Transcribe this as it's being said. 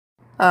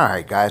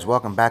Alright guys,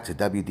 welcome back to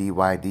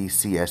W.D.Y.D.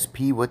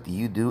 CSP. What do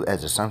you do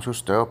as a central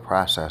sterile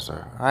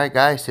processor? Alright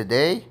guys,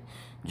 today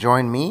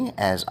join me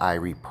as I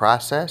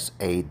reprocess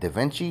a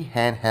DaVinci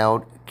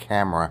handheld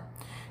camera.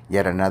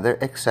 Yet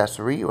another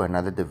accessory or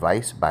another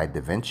device by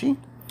DaVinci.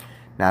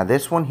 Now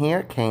this one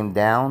here came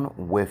down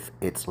with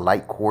its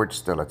light cord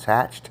still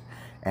attached.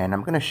 And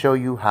I'm going to show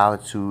you how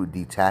to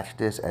detach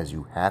this, as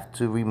you have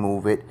to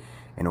remove it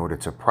in order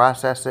to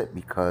process it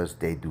because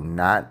they do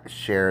not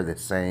share the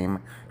same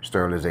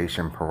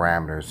sterilization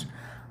parameters.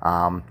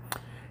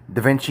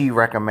 DaVinci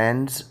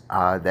recommends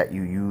that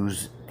you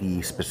use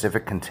the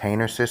specific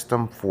container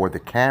system for the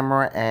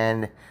camera,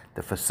 and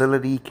the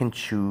facility can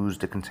choose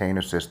the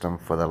container system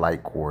for the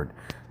light cord.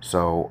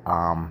 So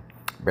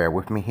bear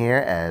with me here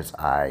as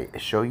I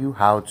show you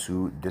how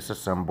to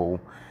disassemble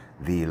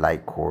the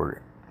light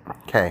cord.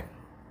 Okay.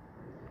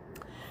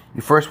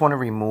 You first want to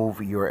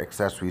remove your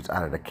accessories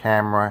out of the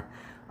camera,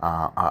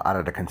 out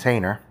of the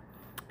container,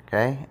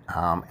 okay?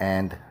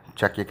 And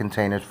check your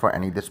containers for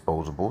any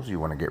disposables. You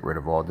want to get rid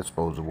of all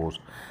disposables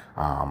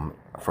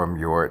from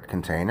your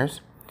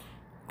containers.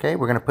 Okay,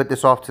 we're going to put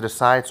this off to the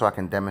side so I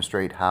can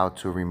demonstrate how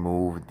to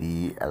remove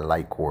the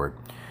light cord.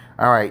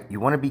 All right, you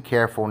want to be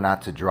careful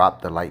not to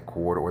drop the light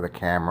cord or the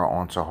camera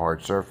onto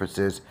hard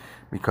surfaces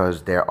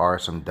because there are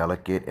some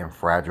delicate and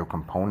fragile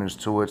components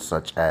to it,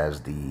 such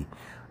as the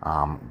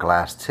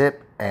glass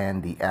tip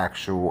and the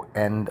actual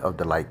end of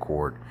the light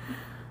cord.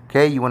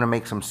 Okay, you want to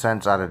make some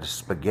sense out of the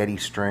spaghetti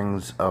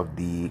strings of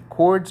the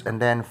cords,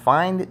 and then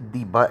find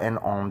the button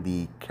on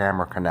the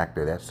camera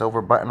connector, that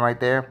silver button right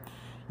there.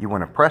 You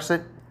want to press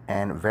it,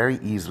 and very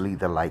easily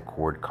the light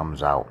cord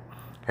comes out.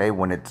 Okay,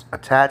 when it's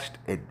attached,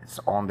 it's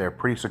on there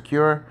pretty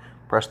secure.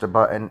 Press the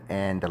button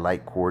and the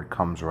light cord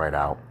comes right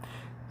out.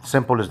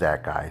 Simple as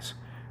that, guys.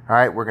 All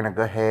right, we're gonna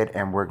go ahead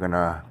and we're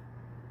gonna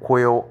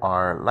coil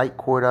our light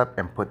cord up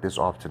and put this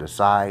off to the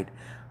side,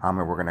 and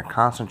we're going to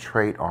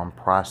concentrate on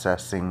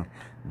processing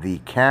the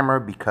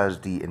camera because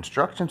the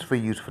instructions for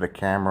use for the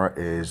camera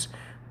is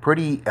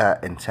pretty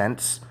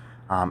intense,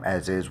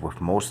 as is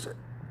with most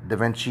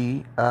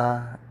DaVinci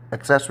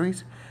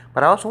accessories.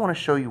 But I also want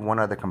to show you one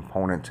other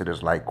component to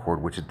this light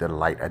cord, which is the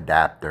light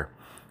adapter.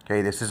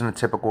 Okay, this isn't a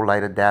typical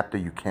light adapter.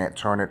 You can't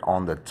turn it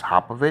on the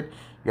top of it.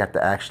 You have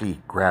to actually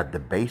grab the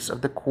base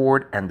of the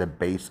cord and the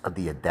base of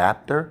the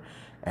adapter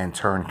and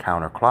turn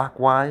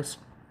counterclockwise,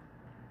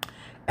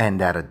 and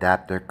that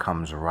adapter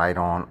comes right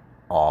on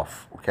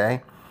off.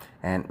 Okay,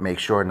 and make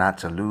sure not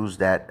to lose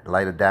that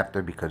light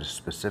adapter because it's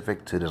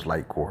specific to this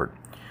light cord.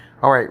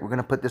 All right, we're going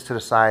to put this to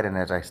the side, and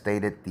as I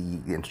stated,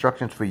 the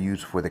instructions for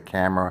use for the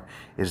camera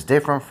is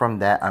different from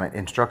that.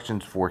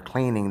 Instructions for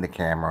cleaning the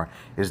camera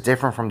is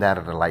different from that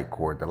of the light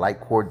cord. The light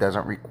cord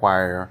doesn't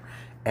require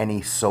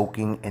any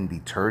soaking in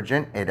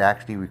detergent. It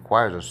actually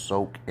requires a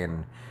soak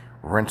in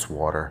rinse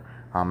water.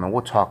 And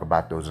we'll talk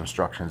about those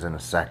instructions in a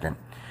second.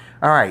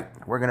 All right,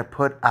 we're going to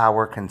put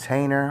our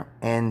container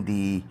in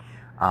the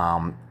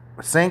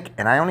sink,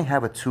 and I only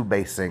have a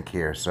 2-bay sink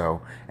here,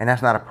 and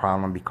that's not a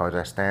problem because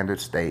our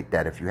standards state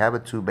that if you have a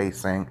 2-bay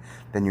sink,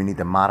 then you need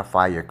to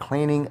modify your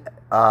cleaning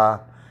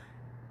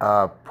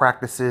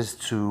practices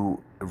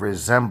to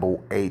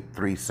resemble a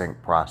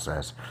 3-sink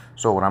process.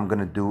 So what I'm going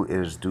to do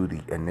is do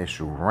the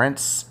initial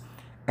rinse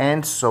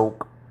and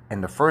soak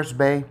in the first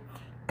bay,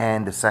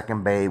 and the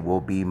second bay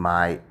will be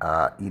my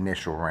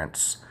initial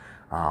rinse.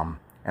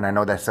 And I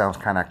know that sounds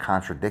kind of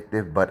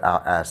contradictory, but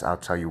I'll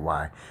tell you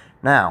why.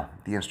 Now,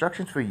 the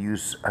instructions for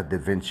use of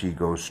DaVinci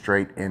go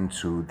straight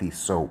into the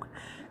soak.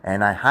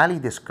 And I highly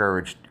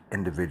discourage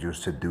individuals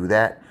to do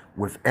that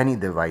with any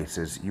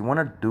devices. You want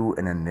to do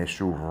an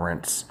initial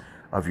rinse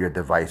of your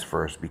device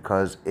first,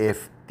 because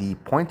if the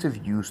point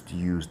of use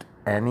used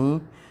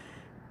any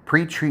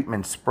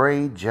pre-treatment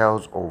spray,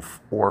 gels,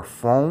 or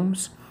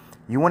foams,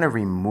 you want to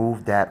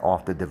remove that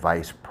off the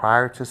device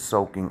prior to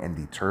soaking in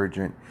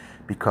detergent,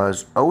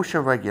 because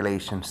OSHA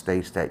regulation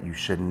states that you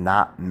should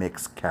not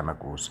mix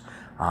chemicals.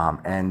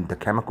 And the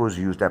chemicals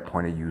used at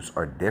point of use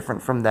are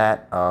different from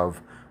that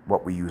of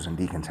what we use in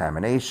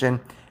decontamination.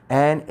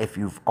 And if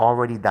you've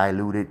already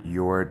diluted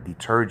your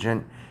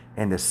detergent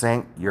in the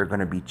sink, you're going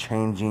to be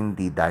changing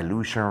the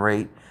dilution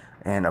rate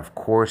and, of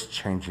course,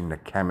 changing the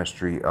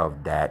chemistry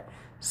of that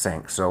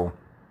sink. So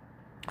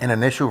an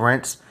initial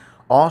rinse.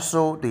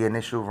 Also, the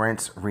initial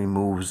rinse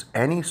removes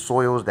any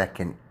soils that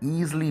can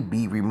easily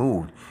be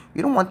removed.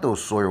 You don't want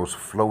those soils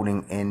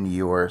floating in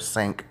your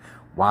sink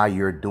while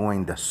you're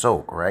doing the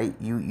soak, right?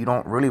 You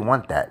don't really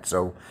want that.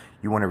 So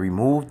you want to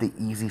remove the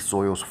easy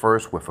soils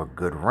first with a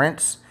good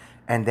rinse,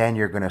 and then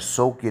you're going to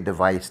soak your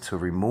device to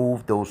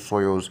remove those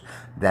soils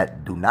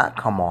that do not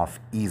come off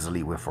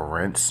easily with a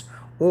rinse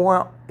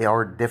or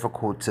are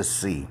difficult to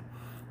see.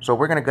 So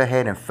we're going to go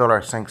ahead and fill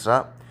our sinks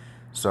up.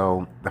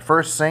 So the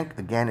first sink,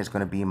 again, is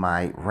going to be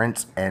my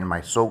rinse and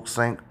my soak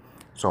sink.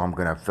 So I'm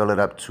going to fill it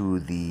up to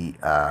the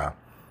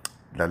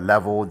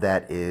level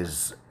that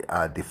is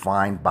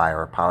defined by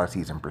our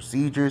policies and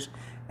procedures,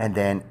 and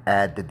then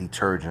add the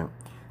detergent.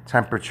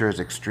 Temperature is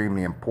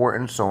extremely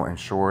important, so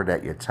ensure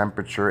that your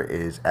temperature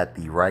is at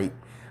the right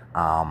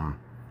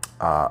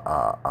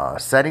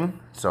setting.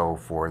 So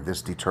for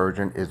this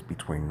detergent is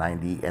between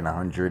 90 and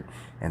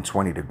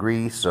 120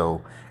 degrees.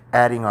 So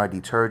adding our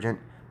detergent.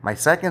 My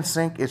second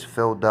sink is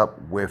filled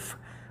up with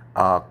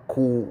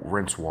cool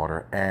rinse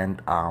water,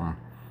 and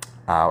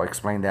I'll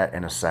explain that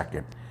in a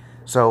second.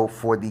 So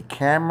for the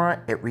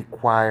camera, it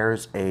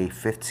requires a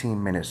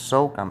 15-minute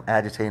soak. I'm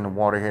agitating the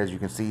water here, as you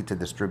can see, to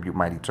distribute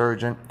my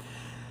detergent.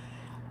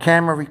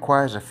 Camera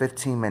requires a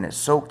 15-minute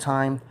soak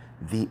time.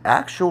 The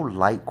actual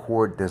light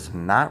cord does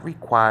not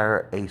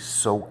require a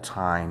soak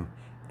time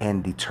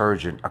in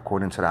detergent,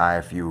 according to the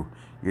IFU.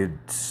 You're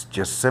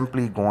just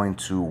simply going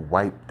to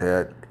wipe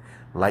the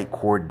light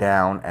cord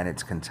down and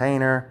its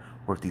container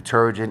with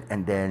detergent,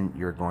 and then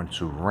you're going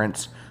to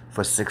rinse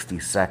for 60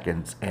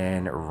 seconds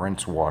in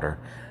rinse water.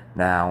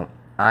 Now,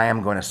 I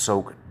am going to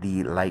soak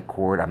the light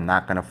cord. I'm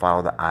not going to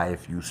follow the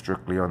IFU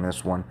strictly on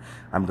this one.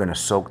 I'm going to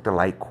soak the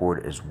light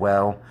cord as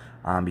well,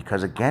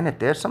 because again, if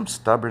there's some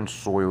stubborn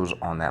soils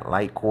on that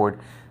light cord,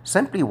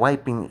 simply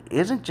wiping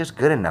isn't just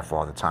good enough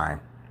all the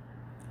time.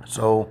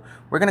 So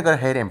we're going to go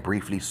ahead and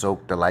briefly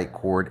soak the light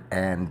cord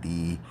and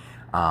the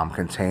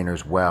container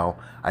as well.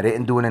 I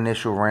didn't do an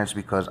initial rinse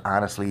because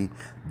honestly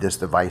this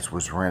device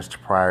was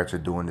rinsed prior to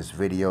doing this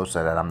video,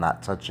 so that I'm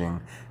not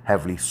touching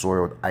heavily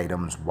soiled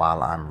items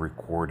while I'm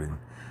recording.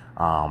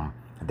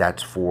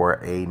 That's for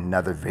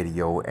another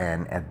video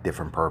and a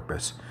different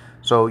purpose.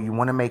 So you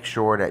want to make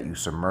sure that you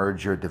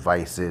submerge your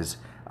devices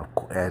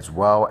as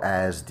well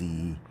as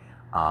the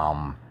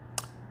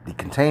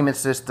containment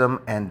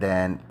system, and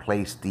then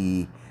place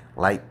the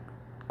light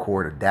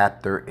cord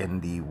adapter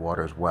in the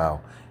water as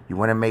well. You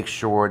want to make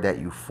sure that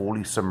you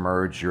fully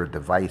submerge your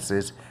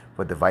devices.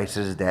 For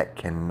devices that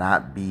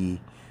cannot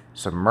be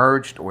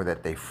submerged or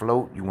that they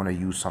float, you want to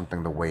use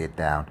something to weigh it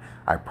down.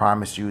 I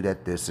promise you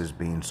that this is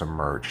being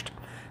submerged.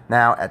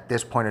 Now, at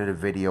this point of the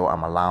video,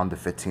 I'm allowing the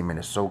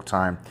 15-minute soak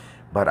time,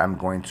 but I'm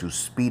going to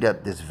speed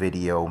up this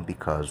video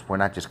because we're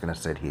not just going to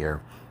sit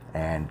here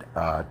and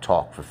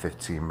talk for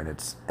 15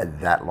 minutes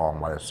that long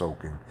while it's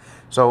soaking.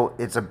 So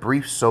it's a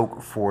brief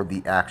soak for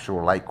the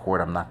actual light cord.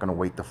 I'm not going to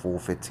wait the full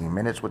 15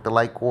 minutes with the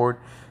light cord.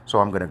 So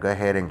I'm going to go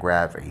ahead and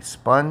grab a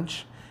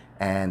sponge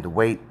and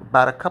wait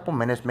about a couple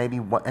minutes, maybe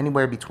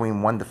anywhere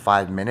between 1 to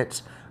 5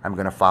 minutes. I'm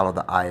going to follow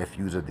the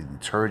IFUs of the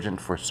detergent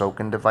for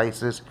soaking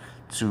devices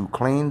to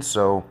clean.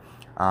 So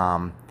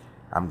I'm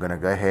going to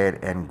go ahead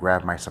and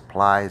grab my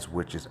supplies,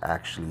 which is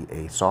actually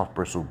a soft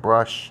bristle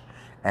brush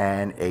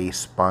and a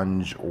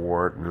sponge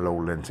or low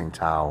lensing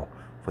towel.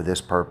 For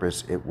this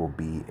purpose, it will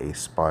be a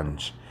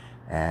sponge.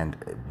 And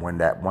when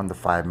that 1 to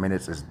 5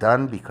 minutes is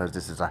done, because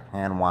this is a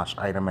hand wash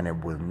item and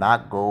it will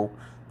not go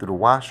through the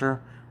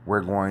washer,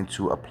 we're going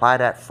to apply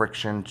that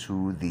friction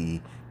to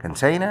the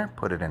container,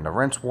 put it in the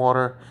rinse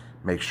water,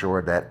 make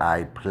sure that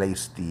I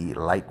place the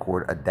light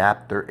cord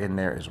adapter in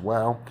there as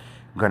well.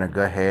 I'm going to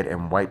go ahead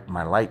and wipe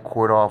my light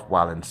cord off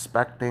while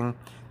inspecting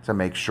to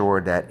make sure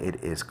that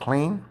it is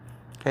clean.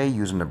 Okay,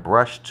 using the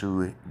brush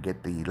to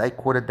get the light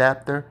cord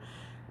adapter,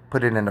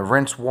 put it in the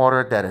rinse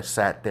water that has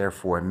sat there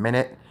for a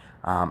minute,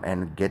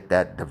 and get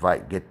that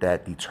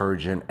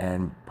detergent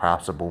and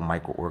possible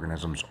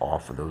microorganisms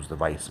off of those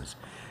devices.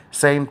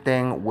 Same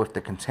thing with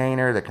the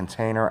container. The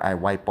container I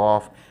wipe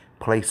off,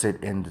 place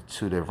it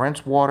into the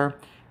rinse water,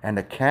 and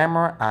the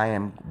camera I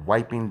am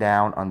wiping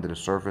down under the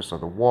surface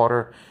of the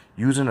water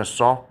using a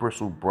soft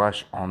bristle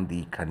brush on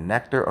the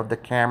connector of the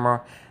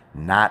camera,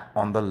 not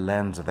on the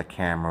lens of the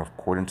camera.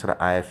 According to the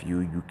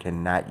IFU, you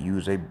cannot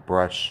use a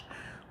brush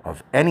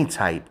of any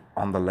type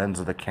on the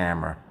lens of the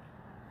camera.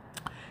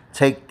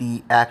 Take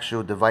the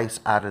actual device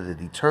out of the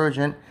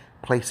detergent,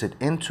 place it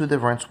into the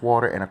rinse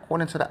water, and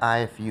according to the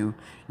IFU, you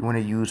want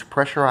to use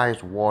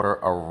pressurized water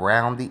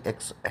around the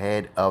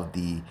head of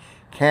the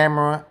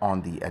camera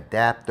on the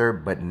adapter,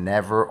 but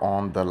never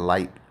on the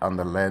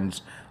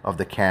lens of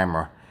the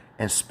camera.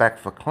 Inspect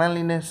for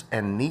cleanliness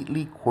and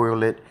neatly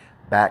coil it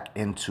back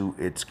into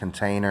its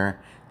container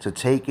to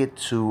take it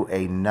to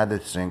another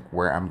sink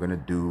where I'm going to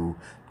do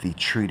the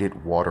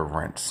treated water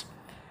rinse.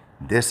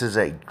 This is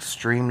an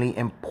extremely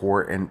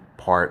important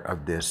part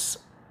of this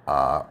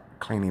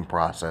cleaning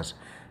process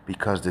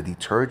because the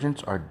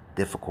detergents are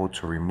difficult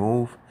to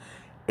remove.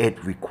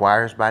 It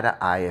requires by the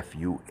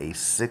IFU a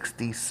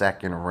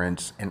 60-second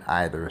rinse in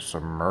either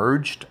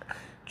submerged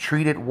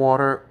treated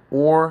water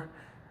or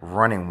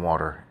running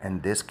water.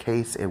 In this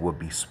case, it will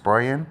be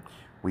spraying.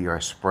 We are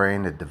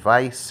spraying the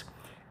device,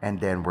 and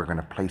then we're going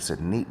to place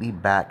it neatly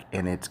back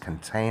in its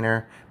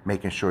container,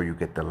 making sure you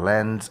get the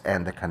lens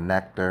and the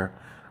connector,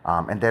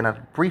 and then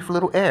a brief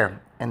little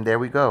air, and there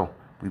we go.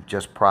 We've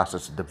just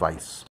processed the device.